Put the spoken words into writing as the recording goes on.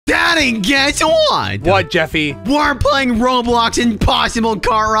Daddy, guess what? What, Jeffy? We're playing Roblox Impossible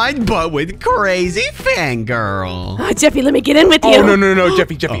Car Ride, but with crazy fangirl. Jeffy, let me get in with you. Oh, no,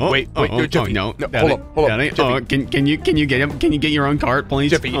 Jeffy. Wait, Jeffy. No, hold up. Daddy, Jeffy. Can you get him? Can you get your own cart,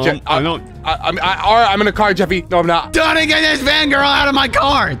 please? Jeffy, I don't. I'm in a car, Jeffy. No, I'm not. Daddy, get this fangirl out of my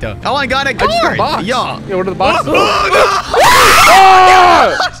cart. Oh, I got a cart. I just got a box. Yeah. What are the boxes?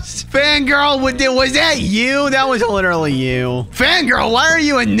 Fangirl, was that you? That was literally you. Fangirl, why are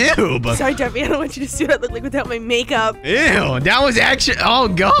you a noob? Sorry, Jeffy. I don't want you to see what I look like without my makeup. Ew, that was actually. Oh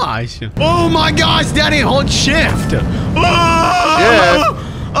gosh. Oh my gosh, Daddy, hold shift.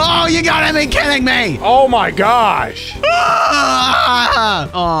 Oh, you gotta be kidding me. Oh my gosh.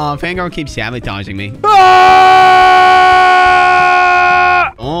 Oh, Fangirl keeps sabotaging me.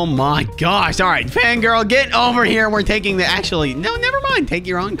 Oh my gosh. All right, Fangirl, get over here. We're taking the. Actually, no, never mind. Take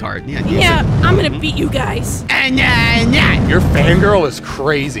your own card. Yeah, I'm gonna beat you guys. Your fangirl is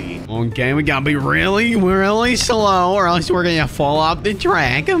crazy. Okay, we gotta be really slow, or else we're gonna fall off the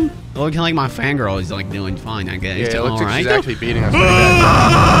track. Looking like my fangirl is like doing fine, I guess. Yeah, it looks like she's right. actually beating us.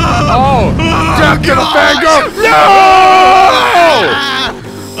 Oh, Jeff, get a fangirl! No!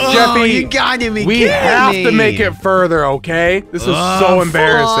 Jeffy, you gotta be we have to make it further, okay? This is so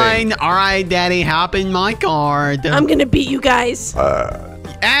embarrassing. Fine. All right, Daddy, hop in my card. I'm gonna beat you guys.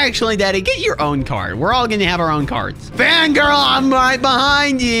 Actually, Daddy, get your own card. We're all gonna have our own cards. Fangirl, I'm right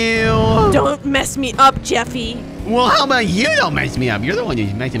behind you. Don't mess me up, Jeffy. Well, how about you don't mess me up? You're the one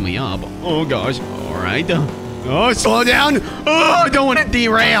who's messing me up. Oh, gosh. All right. Oh, slow down. Oh, I don't want to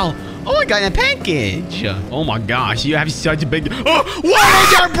derail. Oh, I got a package. Oh, my gosh. You have such a big... Oh, what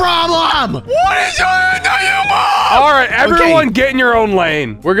is your problem? What is your... All right, everyone get in your own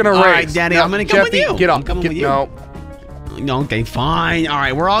lane. We're going to race. All right, Daddy, I'm going to come with you. Get up. No. Okay, fine. All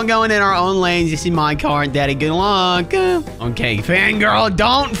right, we're all going in our own lanes. This is my car, Daddy. Good luck. Okay, Fangirl,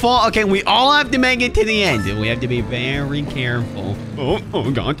 don't fall. Okay, we all have to make it to the end. We have to be very careful. Oh,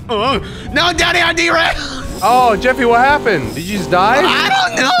 God. Oh, no, Daddy, I derailed. Oh, Jeffy, what happened? Did you just die? I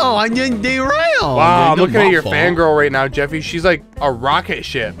don't know. I just derailed. Wow, I'm looking at your fangirl right now, Jeffy. She's like a rocket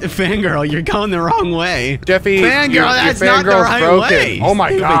ship. Fangirl, you're going the wrong way. Jeffy, Fangirl, that's not the right way. Oh,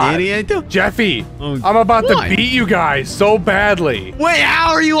 my God. Idiot. Jeffy, I'm about to beat you guys so badly. Wait,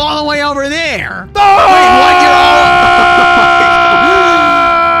 how are you all the way over there? Ah!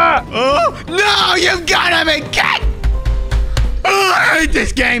 Wait, what? Oh, no, you've got to be kidding. I hate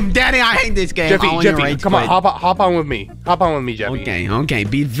this game. Daddy, I hate this game. Jeffy, come on, hop on with me. Hop on with me, Jeffy. Okay.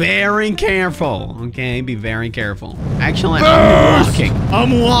 Be very careful. Okay, be very careful. Actually,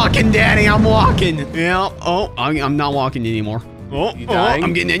 I'm walking, Daddy. I'm walking. Yeah. Oh, I'm not walking anymore. You dying?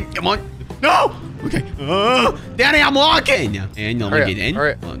 I'm getting in. Come on. No. Okay. Daddy, I'm walking. And let me get in. All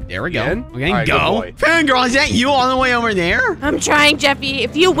right. Well, there we go. Okay, right, go. Fangirl, is that you all the way over there? I'm trying, Jeffy.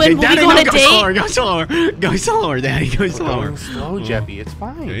 If you win, we'll Daddy, go on a date. Go slower. Go slower, Daddy. Go slower. Go slow, Jeffy. It's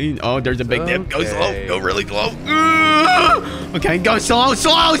fine. Okay. Oh, there's a big dip. Go slow. Go really slow. Okay, go slow. I'm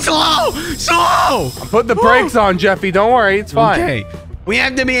putting the brakes on, Jeffy. Don't worry. It's fine. Okay. We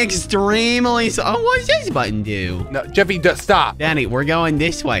have to be extremely slow. Oh, what does this button do? No, Jeffy, stop. Daddy, we're going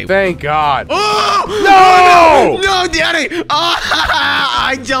this way. Thank God. Oh! No, Daddy! Oh,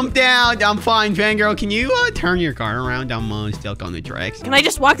 I jumped out. I'm fine, Fangirl. Can you turn your car around? I'm stuck on the tracks. Can I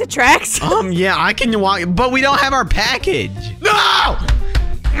just walk the tracks? Yeah, I can walk, but we don't have our package. No!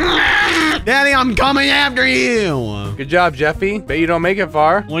 Daddy, I'm coming after you. Good job, Jeffy. Bet you don't make it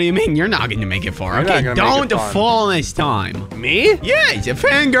far. What do you mean? You're not going to make it far. You're okay, don't make it fall this time. Me? Yes,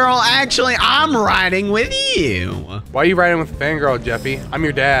 Fangirl. Actually, I'm riding with you. Why are you riding with Fangirl, Jeffy? I'm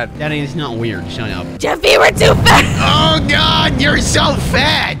your dad. Daddy, it's not weird. Shut up. Jeffy, we're too fat. Oh, God, you're so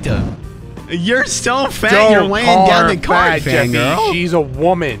fat. You're so fat. You're weighing down the cart, Fangirl. She's a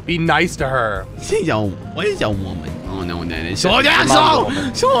woman. Be nice to her. What is a woman? I don't know what that is. Slow down,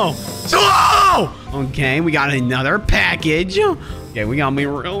 slow. Okay, we got another package. Okay, we gotta be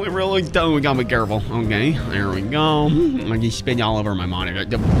really done. We gotta be careful. Okay, there we go. I just spit all over my monitor.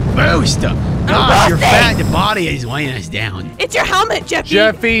 The boost. Gosh, your fat body is weighing us down. It's your helmet, Jeffy.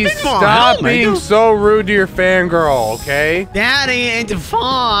 Jeffy, stop being so rude to your fangirl, okay? Daddy, it's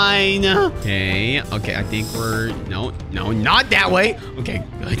fine. Okay, I think we're... No, not that way. Okay,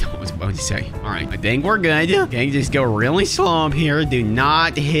 good. I was about to say. All right, I think we're good. Okay, just go really slow up here. Do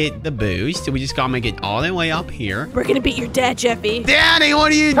not hit the boost. We just gotta make it all the way up here. We're gonna beat your dad, Jeffy. Daddy,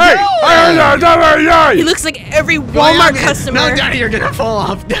 what are you doing? He looks like every Walmart customer. No, Daddy, you're gonna fall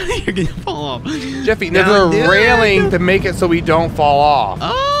off. Daddy, you're gonna fall off. Jeffy, there's a railing to make it so we don't fall off.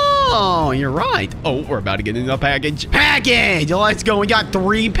 Oh, you're right. Oh, we're about to get into the package. Let's go. We got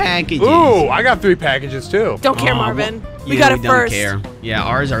 3 packages. Ooh, I got 3 packages too. Don't care, Marvin. We got it don't first. care. Yeah,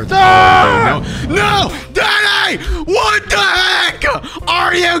 ours are. Ah! No, Daddy! What the heck?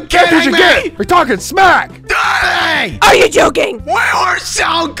 Are you kidding me? We're talking smack. Daddy! Are you joking? We were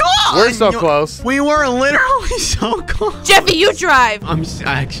so close. We're so close. We were literally so close. Jeffy, you drive. I'm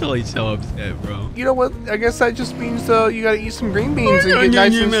actually so upset, bro. You know what? I guess that just means you gotta eat some green beans and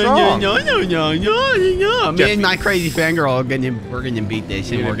get nice and strong. No. Me Jeffy. and my crazy fangirl we're gonna beat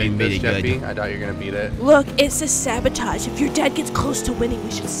this, and we're gonna beat it Jeffy? good. I thought you were gonna beat it. Look, it says sabotage. If your dad gets close to winning,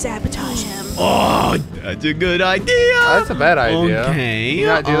 we should sabotage him. Oh, that's a good idea. That's a bad idea. Okay. You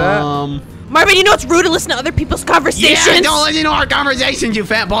not do that? Marvin, you know it's rude to listen to other people's conversations. Yeah, don't listen to our conversations, you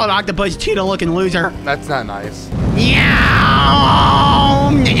fat bald octopus cheetah-looking loser. That's not nice.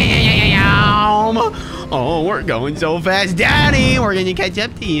 Oh, we're going so fast, Daddy. We're gonna catch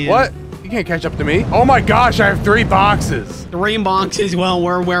up to you. What? You can't catch up to me. Oh my gosh, I have 3 boxes. 3 boxes. Well,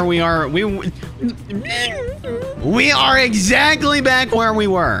 we're where we are. We are exactly back where we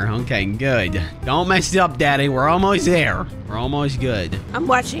were. Okay, good. Don't mess it up, Daddy. We're almost there. We're almost good. I'm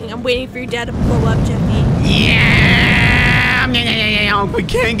watching. I'm waiting for your dad to blow up, Jeffy. Yeah! We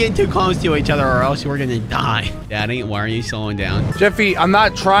can't get too close to each other or else we're gonna die. Daddy, why are you slowing down? Jeffy, I'm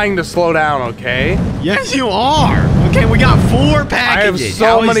not trying to slow down, okay? Yes, you are. Okay, we got 4 packages. I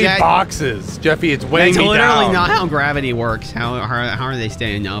have so many boxes. Jeffy, it's weighing me down. That's literally not how gravity works. How are they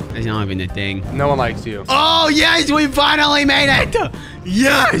staying up? It's not even a thing. No one likes you. Oh, yes, we finally made it.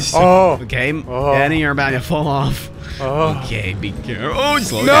 Yes. Oh. Okay, Oh. Daddy, you're about to fall off. Oh. Okay, be careful. Oh,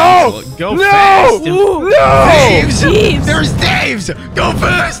 slow No! down. Go fast. No! Thieves! Thieves! There's thieves! Go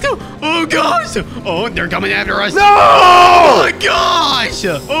fast! Oh, gosh! Oh, they're coming after us. No! Oh, my gosh!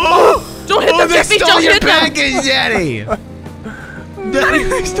 Oh! Don't hit them, they Jeffy! stole Don't your hit them! package, Daddy! Daddy,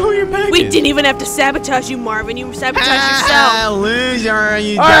 they stole your package. We didn't even have to sabotage you, Marvin. You sabotaged yourself. Loser,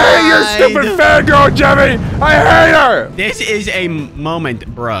 you I died. hate your stupid fangirl, Jeffy! I hate her! This is a moment,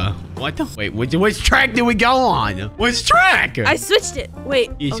 bruh. What the? Wait, which track did we go on? Which track? I switched it.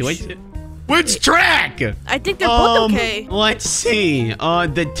 Wait. You oh, switched shoot. it? Which track? I think they're both okay. Let's see.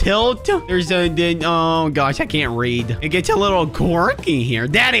 The tilt. There's oh gosh, I can't read. It gets a little quirky here.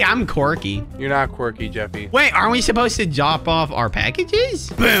 Daddy, I'm quirky. You're not quirky, Jeffy. Wait, are we supposed to drop off our packages?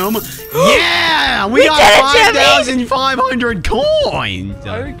 Boom. Yeah, we got did it, 5,500 coins.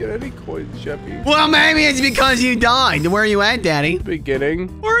 I didn't get any coins, Jeffy. Well, maybe it's because you died. Where are you at, Daddy? Beginning.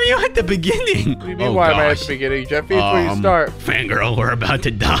 Where are you at the beginning? What do you mean, why am I at the beginning, Jeffy? It's where you start. Fangirl, we're about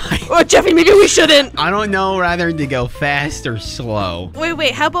to die. Oh, Jeffy, maybe we shouldn't. I don't know whether to go fast or slow.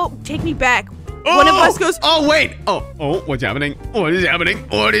 Wait. How about take me back? One of us goes. Oh, wait. Oh, what's happening? What is happening?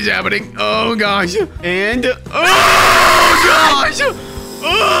 What is happening? Oh, gosh. And, oh, gosh.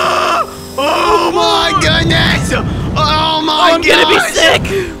 Oh, my goodness. Oh, my I'm gonna be sick.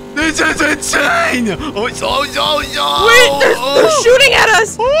 This is insane. Oh, slow. Wait, they're shooting at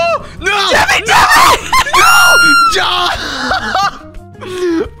us. Oh, no. Jeffy! No, Jump.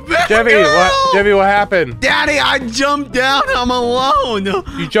 Jeffy, what happened? Daddy, I jumped down. I'm alone.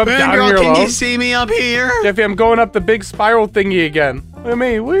 You jumped down and you're Can alone? you see me up here? Jeffy, I'm going up the big spiral thingy again. Look at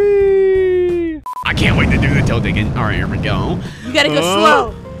me. Whee! I can't wait to do the tilt again. All right, here we go. You gotta go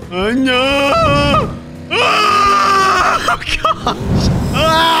slow. Oh, no. Oh, gosh.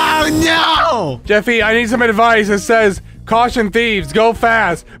 Oh, no. Jeffy, I need some advice. It says, caution thieves, go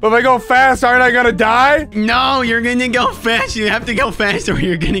fast. But if I go fast, aren't I gonna die? No, you're gonna go fast. You have to go fast or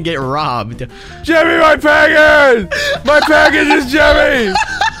you're gonna get robbed. Jeffy, my package! My package is Jeffy!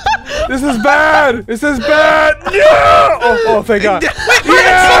 This is bad! This is bad! Yeah! Oh, thank God. Wait,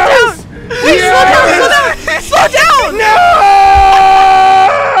 Yes! slow down! Wait, slow down! No!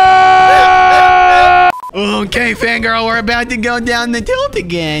 Okay, fangirl, we're about to go down the tilt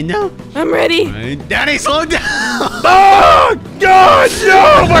again. I'm ready. Daddy, slow down. Oh, God,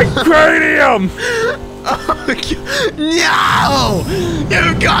 no! My cranium! No!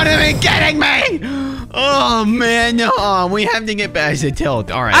 You gotta be kidding me! Oh, man, no. We have to get past the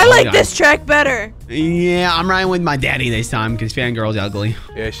tilt. All right. I like this track better. Yeah, I'm riding with my daddy this time because fangirl's ugly.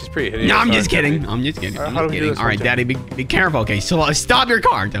 Yeah, she's pretty hideous. No, I'm just kidding. I'm just kidding. How do we do this All right, one, Daddy, be careful. Okay, so stop your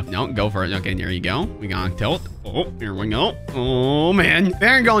car. No, go for it. Okay, there you go. We got tilt. Oh, here we go. Oh, man.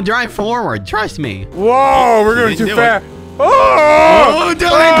 They're going to drive forward. Trust me. Whoa, we're going too fast. Oh,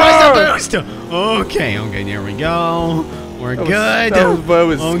 don't press the boost. Okay, there we go. We're good. That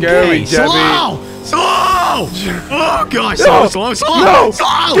was scary, Jeffy. Slow! Oh, gosh. No. Slow. No!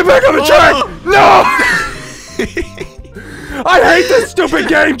 Slow! Get back on the track! No! I hate this stupid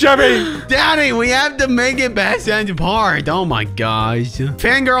game, Jeffy! Daddy, we have to make it past the end part. Oh, my gosh.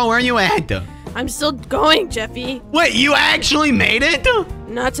 Fangirl, where are you at? I'm still going, Jeffy. Wait, you actually made it?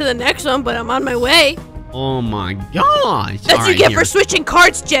 Not to the next one, but I'm on my way. Oh my gosh. That's what you get for switching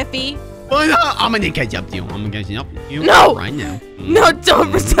carts, Jeffy. Well, I'm gonna catch up to you. I'm gonna catch up to you No. right now. No,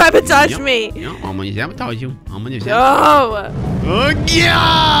 don't sabotage me. Yeah, I'm gonna sabotage you. I'm gonna No.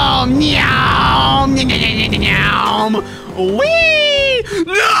 Yum! Yum! Yum! Wee!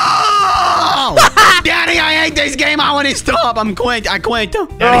 No! Daddy, I hate this game. I want to stop. I quit.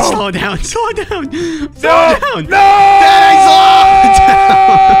 Daddy, slow down. Slow down. Slow down. No! Daddy, slow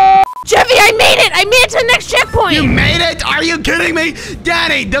down. Jeffy, I made it. I made it to the next checkpoint. You made it? Are you kidding me?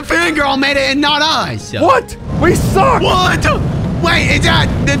 Daddy, the fangirl made it and not us. What? We suck! What? Wait, is that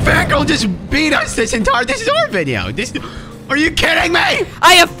the fangirl just beat us this is our video. Are you kidding me?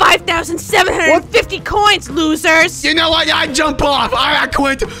 I have 5,750 coins, losers. You know what? I jump off. I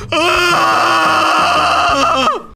quit.